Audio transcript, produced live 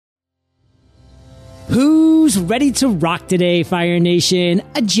Who's ready to rock today, Fire Nation?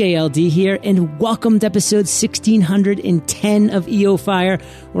 A JLD here, and welcome to episode 1610 of EO Fire,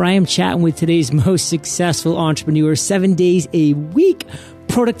 where I am chatting with today's most successful entrepreneurs 7 days a week.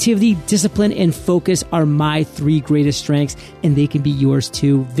 Productivity, discipline, and focus are my three greatest strengths, and they can be yours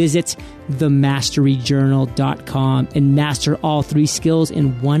too. Visit themasteryjournal.com and master all three skills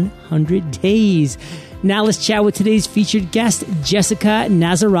in 100 days. Now let's chat with today's featured guest, Jessica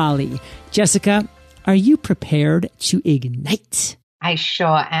Nazarali. Jessica, are you prepared to ignite? I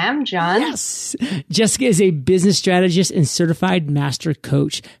sure am, John. Yes. Jessica is a business strategist and certified master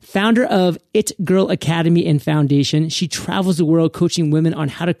coach, founder of It Girl Academy and Foundation. She travels the world coaching women on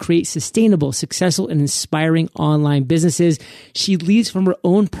how to create sustainable, successful, and inspiring online businesses. She leads from her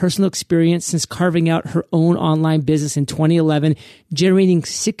own personal experience since carving out her own online business in 2011, generating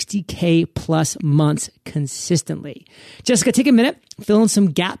 60K plus months consistently. Jessica, take a minute, fill in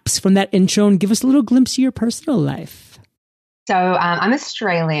some gaps from that intro, and give us a little glimpse of your personal life. So I'm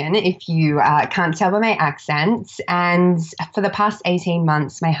Australian, if you can't tell by my accent. And for the past 18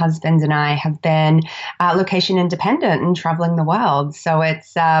 months, my husband and I have been location independent and traveling the world. So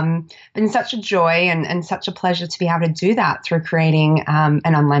it's been such a joy and such a pleasure to be able to do that through creating an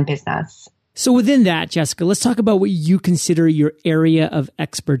online business. So within that, Jessica, let's talk about what you consider your area of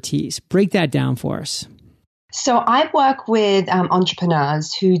expertise. Break that down for us. So I work with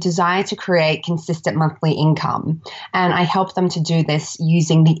entrepreneurs who desire to create consistent monthly income, and I help them to do this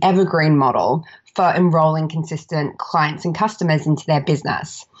using the evergreen model for enrolling consistent clients and customers into their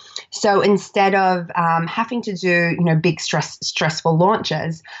business. So instead of having to do, big stressful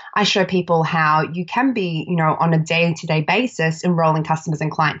launches, I show people how you can be, on a day-to-day basis, enrolling customers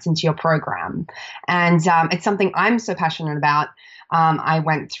and clients into your program. And it's something I'm so passionate about. I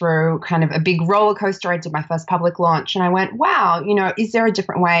went through kind of a big roller coaster. I did my first public launch and I went, wow, is there a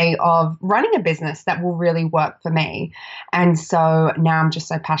different way of running a business that will really work for me? And so now I'm just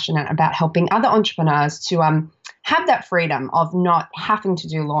so passionate about helping other entrepreneurs to have that freedom of not having to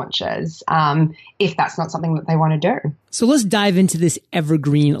do launches if that's not something that they want to do. So let's dive into this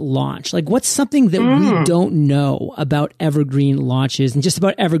evergreen launch. Like, what's something that we don't know about evergreen launches and just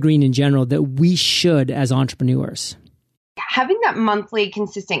about evergreen in general that we should as entrepreneurs? Having that monthly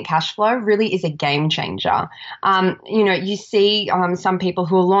consistent cash flow really is a game changer. You see some people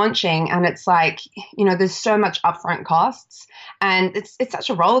who are launching and it's like, there's so much upfront costs and it's such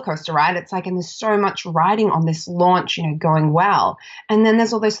a roller coaster, right? It's like, and there's so much riding on this launch, going well. And then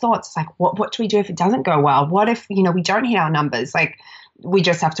there's all those thoughts. It's like, what do we do if it doesn't go well? What if, we don't hit our numbers? Like, we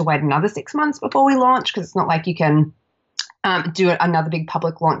just have to wait another 6 months before we launch because it's not like you can do another big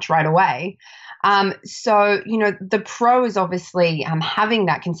public launch right away. So, the pro is obviously having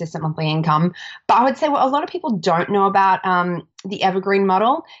that consistent monthly income. But I would say what a lot of people don't know about the evergreen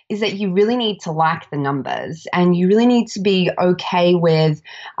model is that you really need to like the numbers and you really need to be okay with,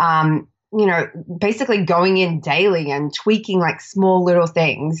 basically going in daily and tweaking like small little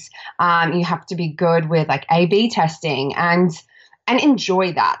things. You have to be good with like A/B testing and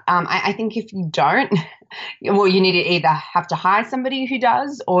enjoy that. I think if you don't, well, you need to either have to hire somebody who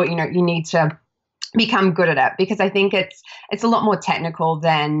does or, you need to become good at it because I think it's a lot more technical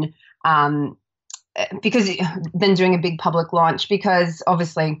than doing a big public launch because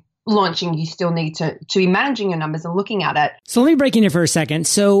obviously launching you still need to be managing your numbers and looking at it. So let me break in here for a second.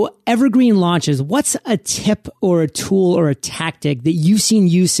 So evergreen launches, what's a tip or a tool or a tactic that you've seen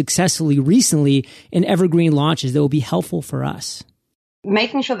used successfully recently in evergreen launches that will be helpful for us?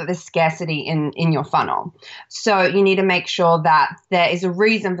 Making sure that there's scarcity in your funnel. So you need to make sure that there is a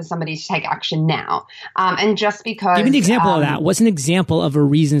reason for somebody to take action now. And just because... Give me an example of that. What's an example of a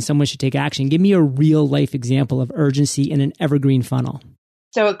reason someone should take action? Give me a real life example of urgency in an evergreen funnel.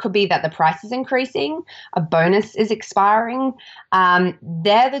 So it could be that the price is increasing, a bonus is expiring.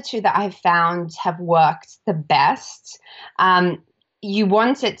 They're the two that I've found have worked the best. You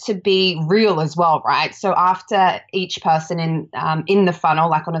want it to be real as well, right? So after each person in the funnel,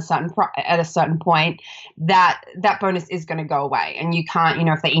 like on at a certain point, that bonus is going to go away, and you can't,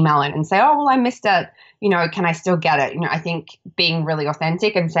 if they email in and say, "Oh, well, I missed it," can I still get it? I think being really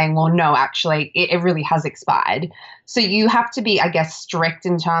authentic and saying, "Well, no, actually, it really has expired." So you have to be, I guess, strict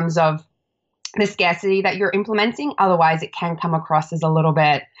in terms of the scarcity that you're implementing. Otherwise, it can come across as a little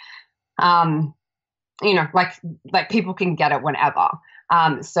bit. Like people can get it whenever.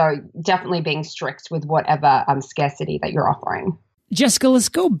 So definitely being strict with whatever scarcity that you're offering. Jessica, let's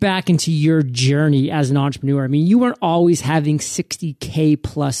go back into your journey as an entrepreneur. I mean, you weren't always having 60K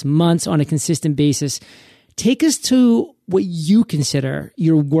plus months on a consistent basis. Take us to what you consider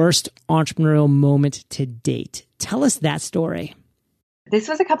your worst entrepreneurial moment to date. Tell us that story. This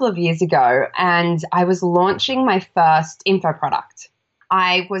was a couple of years ago, and I was launching my first info product.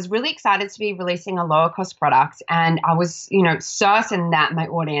 I was really excited to be releasing a lower cost product, and I was, certain that my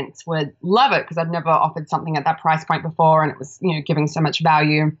audience would love it because I'd never offered something at that price point before, and it was, giving so much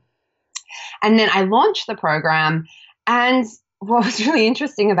value. And then I launched the program, and what was really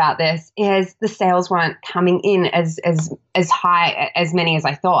interesting about this is the sales weren't coming in as high as many as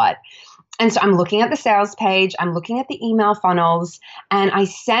I thought. And so I'm looking at the sales page, I'm looking at the email funnels, and I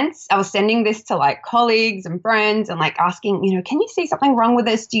was sending this to like colleagues and friends and like asking, can you see something wrong with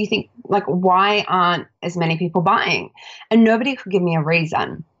this? Do you think like why aren't as many people buying? And nobody could give me a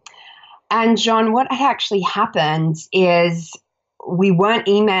reason. And John, what had actually happened is we weren't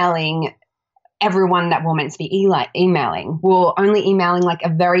emailing everyone that we're meant to be emailing. We were only emailing like a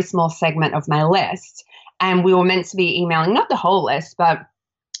very small segment of my list. And we were meant to be emailing not the whole list, but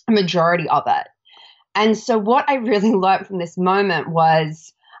a majority of it. And so what I really learned from this moment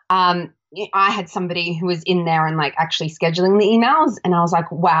was I had somebody who was in there and like actually scheduling the emails. And I was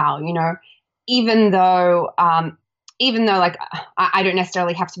like, wow, even though like I don't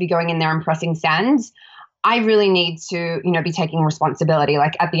necessarily have to be going in there and pressing send, I really need to, be taking responsibility.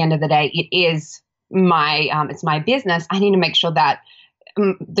 Like at the end of the day, it is it's my business. I need to make sure that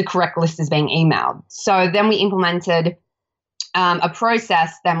the correct list is being emailed. So then we implemented a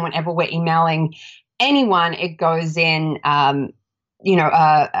process. Then whenever we're emailing anyone, it goes in, a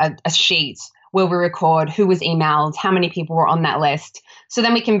sheet where we record who was emailed, how many people were on that list. So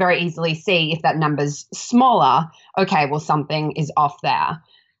then we can very easily see if that number's smaller. Okay, well, something is off there.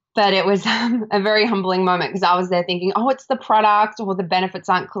 But it was a very humbling moment because I was there thinking, oh, it's the product or the benefits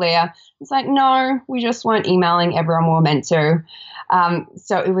aren't clear. It's like, no, we just weren't emailing everyone we were meant to.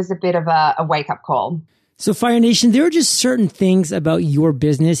 So it was a bit of a wake-up call. So Fire Nation, there are just certain things about your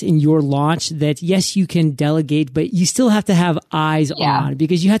business and your launch that, yes, you can delegate, but you still have to have eyes on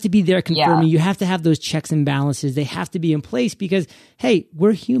because you have to be there confirming. You have to have those checks and balances. They have to be in place because, hey,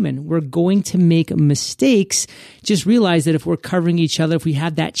 we're human. We're going to make mistakes. Just realize that if we're covering each other, if we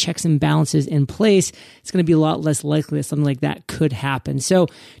have that checks and balances in place, it's going to be a lot less likely that something like that could happen. So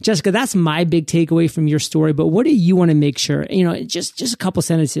Jessica, that's my big takeaway from your story. But what do you want to make sure, just a couple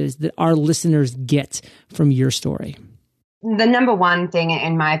sentences that our listeners get from your story? The number one thing,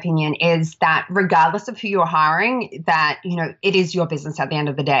 in my opinion, is that regardless of who you're hiring, that, it is your business at the end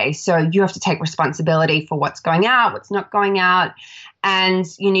of the day. So you have to take responsibility for what's going out, what's not going out. And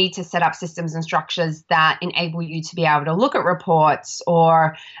you need to set up systems and structures that enable you to be able to look at reports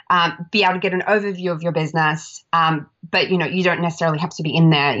or be able to get an overview of your business. But, you don't necessarily have to be in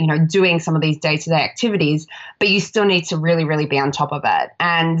there, doing some of these day-to-day activities, but you still need to really, really be on top of it.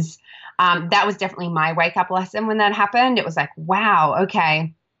 And that was definitely my wake-up lesson when that happened. It was like, wow,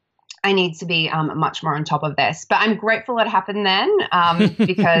 okay, I need to be much more on top of this. But I'm grateful it happened then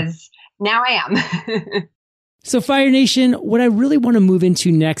because now I am. So Fire Nation, what I really want to move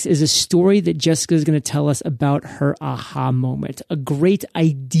into next is a story that Jessica is going to tell us about her aha moment, a great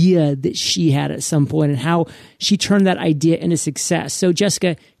idea that she had at some point and how she turned that idea into success. So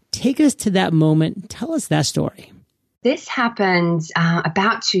Jessica, take us to that moment. Tell us that story. This happened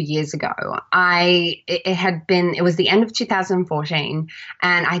about 2 years ago. It was the end of 2014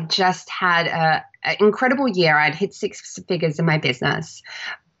 and I just had an incredible year. I'd hit six figures in my business,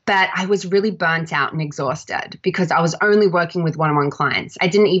 but I was really burnt out and exhausted because I was only working with one-on-one clients. I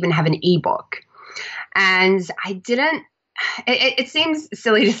didn't even have an ebook and it seems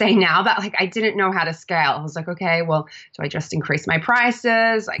silly to say now, but like I didn't know how to scale. I was like, okay, well, do I just increase my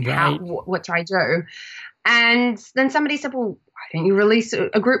prices? Like what do I do? And then somebody said, well, why don't you release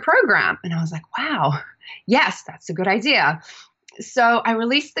a group program? And I was like, wow, yes, that's a good idea. So I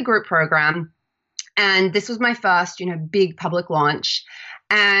released the group program and this was my first, big public launch.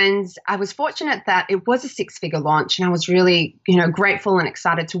 And I was fortunate that it was a six-figure launch and I was really, grateful and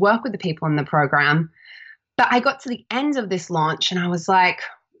excited to work with the people in the program. But I got to the end of this launch and I was like,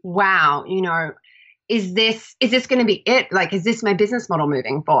 wow, is this going to be it? Like, is this my business model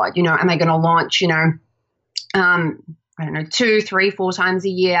moving forward? Am I going to launch, I don't know, 2, 3, 4 times a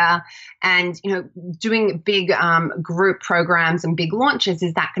year and, doing big group programs and big launches,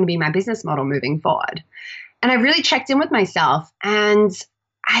 is that going to be my business model moving forward? And I really checked in with myself and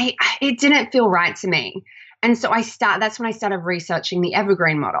it didn't feel right to me. And so that's when I started researching the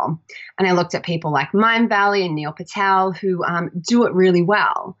evergreen model. And I looked at people like Mind Valley and Neil Patel who do it really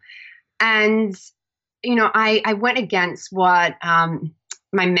well. And, I went against what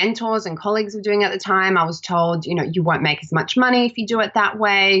my mentors and colleagues were doing at the time. I was told, you won't make as much money if you do it that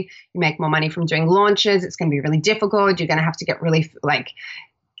way. You make more money from doing launches. It's going to be really difficult. You're going to have to get really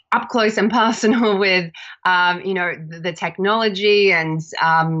up close and personal with, the technology, and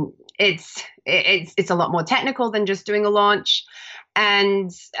it's a lot more technical than just doing a launch.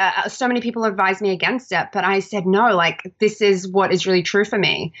 And so many people advised me against it, but I said, no, like, this is what is really true for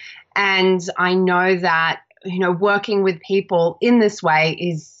me. And I know that, working with people in this way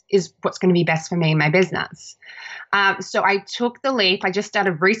is what's going to be best for me and my business. So I took the leap. I just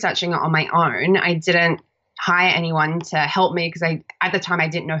started researching it on my own. I didn't hire anyone to help me because at the time I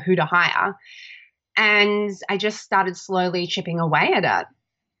didn't know who to hire. And I just started slowly chipping away at it.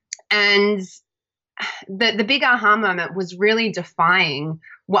 And the big aha moment was really defying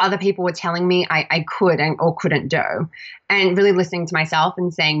what other people were telling me I could or couldn't do, and really listening to myself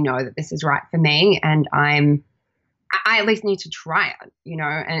and saying, no, that this is right for me, and I at least need to try it,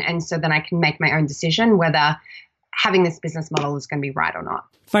 and so then I can make my own decision whether having this business model is going to be right or not.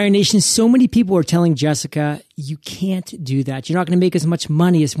 Fire Nation, so many people are telling Jessica, you can't do that. You're not going to make as much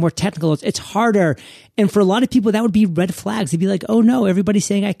money. It's more technical. It's harder. And for a lot of people, that would be red flags. They'd be like, oh no, everybody's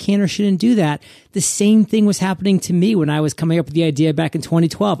saying I can or shouldn't do that. The same thing was happening to me when I was coming up with the idea back in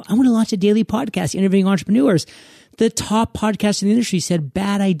 2012. I want to launch a daily podcast interviewing entrepreneurs. The top podcast in the industry said,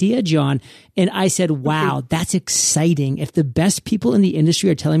 bad idea, John. And I said, wow, that's exciting. If the best people in the industry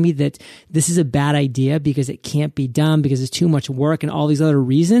are telling me that this is a bad idea because it can't be done, because it's too much work and all these other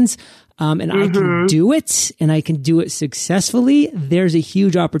reasons, and I can do it and I can do it successfully, there's a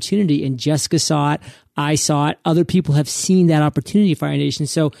huge opportunity. And Jessica saw it. I saw it. Other people have seen that opportunity, Fire Nation.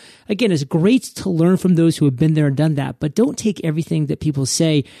 So again, it's great to learn from those who have been there and done that, but don't take everything that people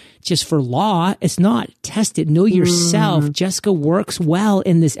say just for law. It's not. Test it. Know yourself. Jessica works well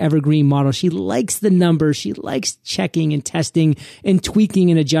in this evergreen model. She likes the numbers. She likes checking and testing and tweaking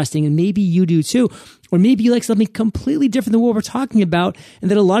and adjusting. And maybe you do too. Or maybe you like something completely different than what we're talking about and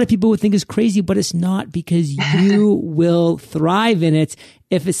that a lot of people would think is crazy, but it's not, because you will thrive in it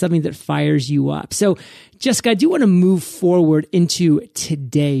if it's something that fires you up. So Jessica, I do want to move forward into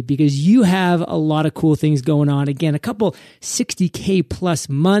today because you have a lot of cool things going on. Again, a couple 60K plus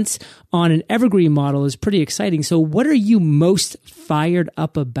months on an evergreen model is pretty exciting. So what are you most fired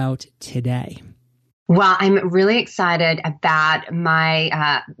up about today? Well, I'm really excited about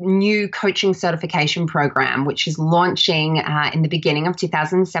my new coaching certification program, which is launching in the beginning of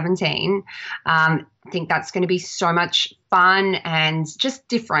 2017. I think that's going to be so much fun and just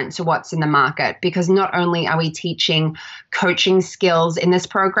different to what's in the market, because not only are we teaching coaching skills in this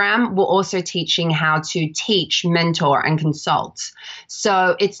program, we're also teaching how to teach, mentor, and consult.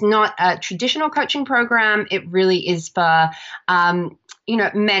 So it's not a traditional coaching program. It really is for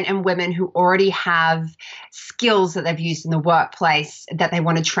men and women who already have skills that they've used in the workplace that they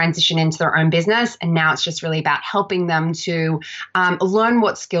want to transition into their own business. And now it's just really about helping them to learn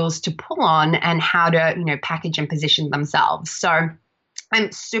what skills to pull on and how to, package and position themselves. So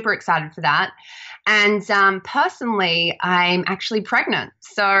I'm super excited for that. And personally, I'm actually pregnant.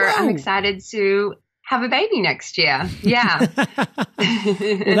 So I'm excited to have a baby next year. Yeah.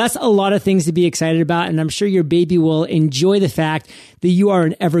 Well, that's a lot of things to be excited about. And I'm sure your baby will enjoy the fact that you are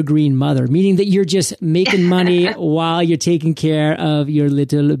an evergreen mother, meaning that you're just making money while you're taking care of your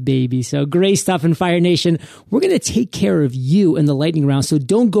little baby. So great stuff in Fire Nation. We're going to take care of you in the lightning round. So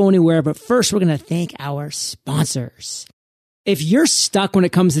don't go anywhere. But first, we're going to thank our sponsors. If you're stuck when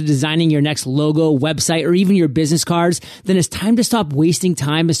it comes to designing your next logo, website, or even your business cards, then it's time to stop wasting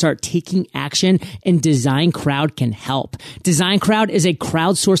time and start taking action, and Design Crowd can help. Design Crowd is a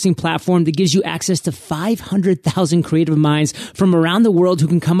crowdsourcing platform that gives you access to 500,000 creative minds from around the world who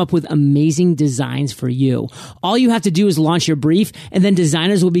can come up with amazing designs for you. All you have to do is launch your brief, and then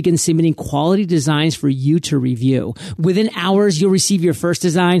designers will begin submitting quality designs for you to review. Within hours, you'll receive your first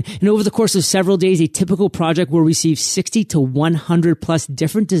design, and over the course of several days, a typical project will receive 60 to 100 plus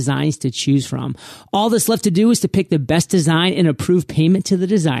different designs to choose from. All that's left to do is to pick the best design and approve payment to the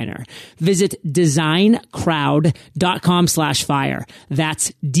designer. Visit designcrowd.com/fire.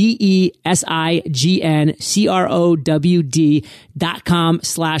 That's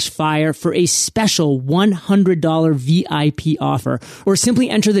DESIGNCROWD.com/fire for a special $100 VIP offer, or simply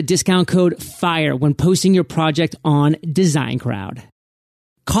enter the discount code FIRE when posting your project on Design Crowd.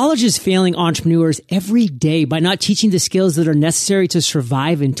 College is failing entrepreneurs every day by not teaching the skills that are necessary to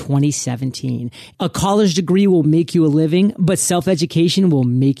survive in 2017. A college degree will make you a living, but self-education will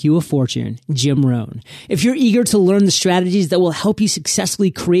make you a fortune. Jim Rohn. If you're eager to learn the strategies that will help you successfully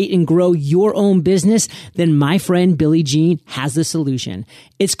create and grow your own business, then my friend Billie Jean has the solution.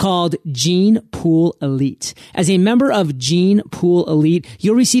 It's called Gene Pool Elite. As a member of Gene Pool Elite,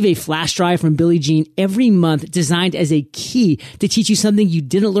 you'll receive a flash drive from Billie Jean every month designed as a key to teach you something you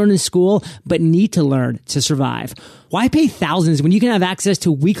didn't learn in school, but need to learn to survive. Why pay thousands when you can have access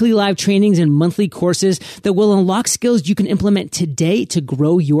to weekly live trainings and monthly courses that will unlock skills you can implement today to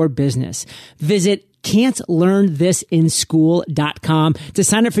grow your business? Visit can'tlearnthisInschool.com to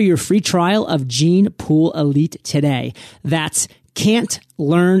sign up for your free trial of Gene Pool Elite today. That's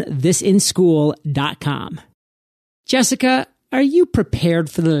can'tlearnthisInschool.com. Jessica, are you prepared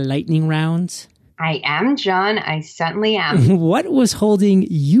for the lightning rounds? I am, John. I certainly am. What was holding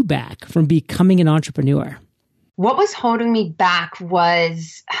you back from becoming an entrepreneur? What was holding me back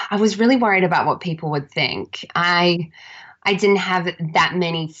was I was really worried about what people would think. I didn't have that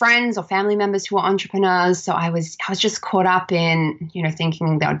many friends or family members who were entrepreneurs, so I was just caught up in,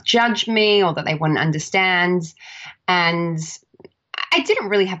 thinking they would judge me or that they wouldn't understand. And I didn't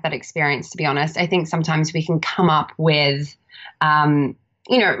really have that experience, to be honest. I think sometimes we can come up with,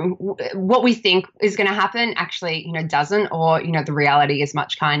 what we think is going to happen actually, doesn't, or, the reality is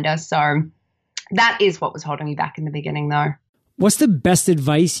much kinder. So that is what was holding me back in the beginning, though. What's the best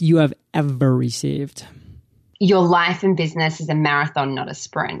advice you have ever received? Your life and business is a marathon, not a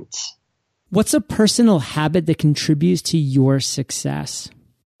sprint. What's a personal habit that contributes to your success?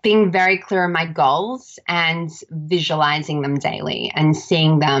 Being very clear on my goals and visualizing them daily and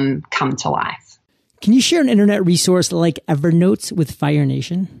seeing them come to life. Can you share an internet resource like Evernote with Fire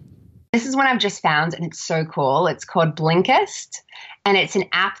Nation? This is one I've just found, and it's so cool. It's called Blinkist, and it's an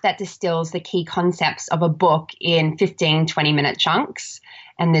app that distills the key concepts of a book in 15, 20-minute chunks.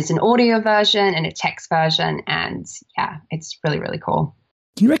 And there's an audio version and a text version, and yeah, it's really, really cool.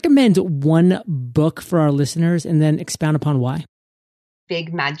 Can you recommend one book for our listeners and then expound upon why?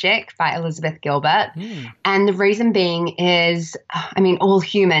 Big Magic by Elizabeth Gilbert. And the reason being is, all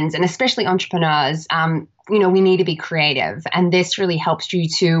humans, and especially entrepreneurs, we need to be creative. And this really helps you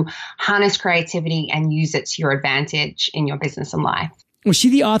to harness creativity and use it to your advantage in your business and life. Was she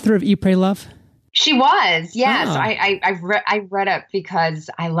the author of Eat, Pray, Love? She was, yeah. Oh. So I read it because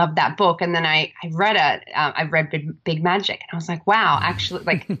I loved that book. And then I read it. I read Big Magic. And I was like, wow, actually,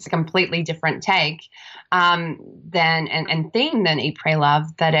 it's a completely different take and theme than Eat, Pray,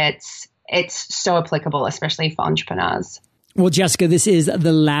 Love. But it's so applicable, especially for entrepreneurs. Well, Jessica, this is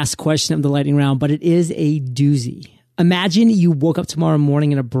the last question of the lightning round, but it is a doozy. Imagine you woke up tomorrow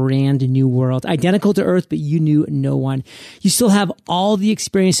morning in a brand new world, identical to Earth, but you knew no one. You still have all the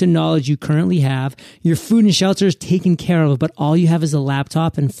experience and knowledge you currently have. Your food and shelter is taken care of, but all you have is a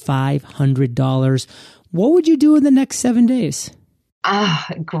laptop and $500. What would you do in the next 7 days?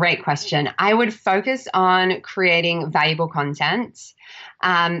 Great question. I would focus on creating valuable content.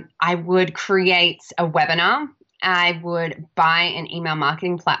 I would create a webinar. I would buy an email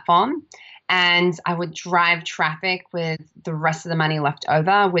marketing platform. And I would drive traffic with the rest of the money left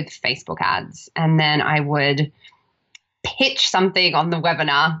over with Facebook ads. And then I would pitch something on the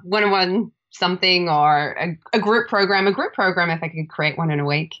webinar, one-on-one something, or a group program if I could create one in a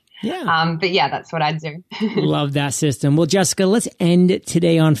week. Yeah. But yeah, that's what I'd do. Love that system. Well, Jessica, let's end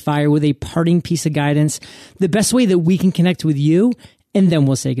today on fire with a parting piece of guidance, the best way that we can connect with you, and then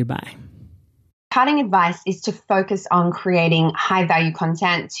we'll say goodbye. Parting advice is to focus on creating high value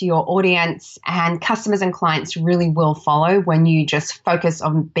content to your audience, and customers and clients really will follow when you just focus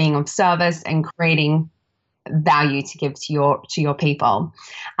on being of service and creating value to give to your people.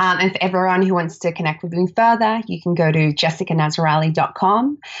 And for everyone who wants to connect with me further, you can go to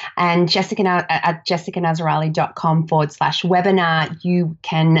jessicanazarali.com, and at jessicanazarali.com/webinar, you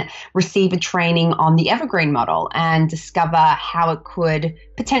can receive a training on the evergreen model and discover how it could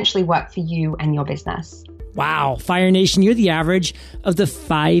potentially work for you and your business. Wow. Fire Nation, you're the average of the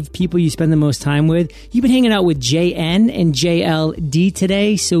 5 people you spend the most time with. You've been hanging out with JN and JLD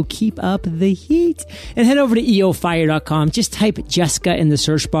today, so keep up the heat. And head over to eofire.com. Just type Jessica in the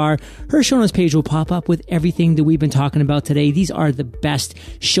search bar. Her show notes page will pop up with everything that we've been talking about today. These are the best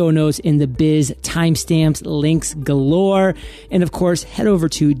show notes in the biz, timestamps, links galore. And of course, head over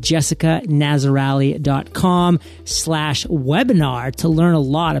to jessicanazarali.com/webinar to learn a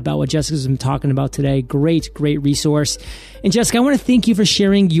lot about what Jessica's been talking about today. Great resource. And Jessica, I want to thank you for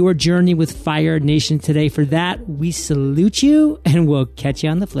sharing your journey with Fire Nation today. For that, we salute you, and we'll catch you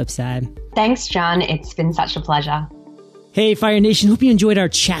on the flip side. Thanks, John. It's been such a pleasure. Hey, Fire Nation. Hope you enjoyed our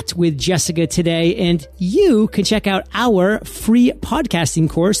chat with Jessica today. And you can check out our free podcasting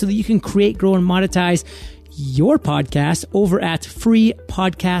course so that you can create, grow, and monetize your podcast over at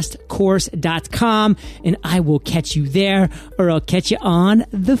freepodcastcourse.com. And I will catch you there, or I'll catch you on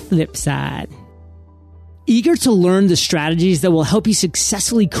the flip side. Eager to learn the strategies that will help you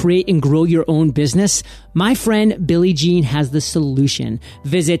successfully create and grow your own business? My friend Billie Jean has the solution.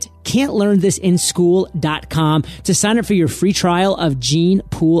 Visit can'tlearnthisin.school.com to sign up for your free trial of Gene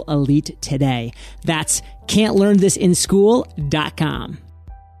Pool Elite today. That's can'tlearnthisin.school.com.